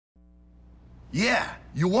Yeah,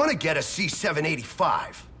 you want to get a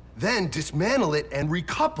C785. Then dismantle it and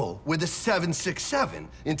recouple with a 767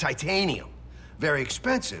 in titanium. Very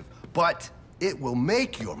expensive, but it will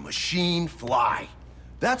make your machine fly.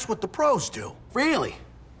 That's what the pros do. Really?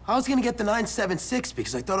 I was gonna get the 976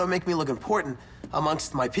 because I thought it would make me look important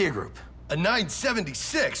amongst my peer group. A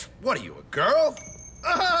 976? What are you, a girl?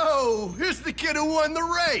 Oh, here's the kid who won the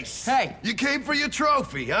race. Hey. You came for your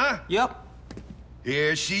trophy, huh? Yep.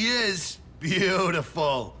 Here she is.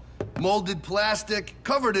 Beautiful. Molded plastic,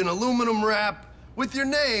 covered in aluminum wrap, with your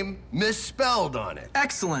name misspelled on it.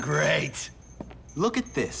 Excellent. Great. Look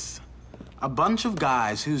at this. A bunch of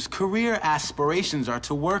guys whose career aspirations are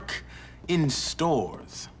to work in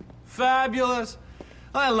stores. Fabulous.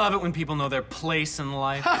 I love it when people know their place in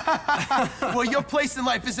life. Well, your place in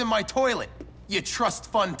life is in my toilet, you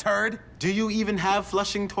trust fund turd. Do you even have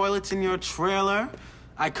flushing toilets in your trailer?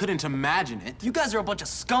 I couldn't imagine it. You guys are a bunch of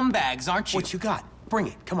scumbags, aren't you? What you got? Bring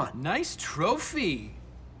it, come on. Nice trophy.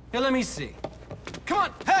 Here, let me see. Come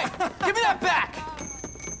on, hey, give me that back!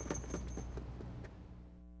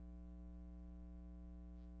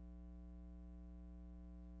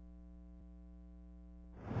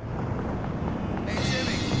 Hey,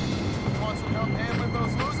 Jimmy, you want some help handling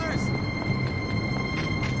those losers?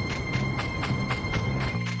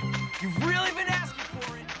 You've really been asking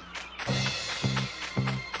for it.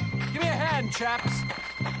 Give me a hand, chaps.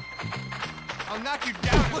 I'll knock you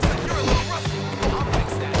down. Looks like you're a little rusty. I'll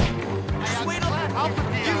fix that. Just wait till I'll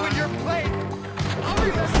prepare you and your plate. I'll be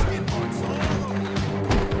the skin marks all over.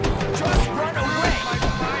 Just run away. My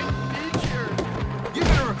fine feature. You're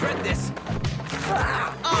gonna regret this.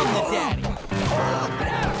 I'm the daddy.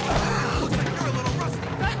 Looks like you're a little rusty.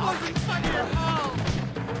 That wasn't funny at all.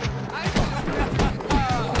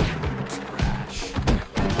 Trash.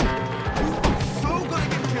 So gonna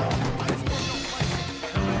get killed. I just want to know.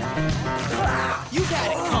 You got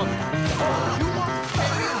it.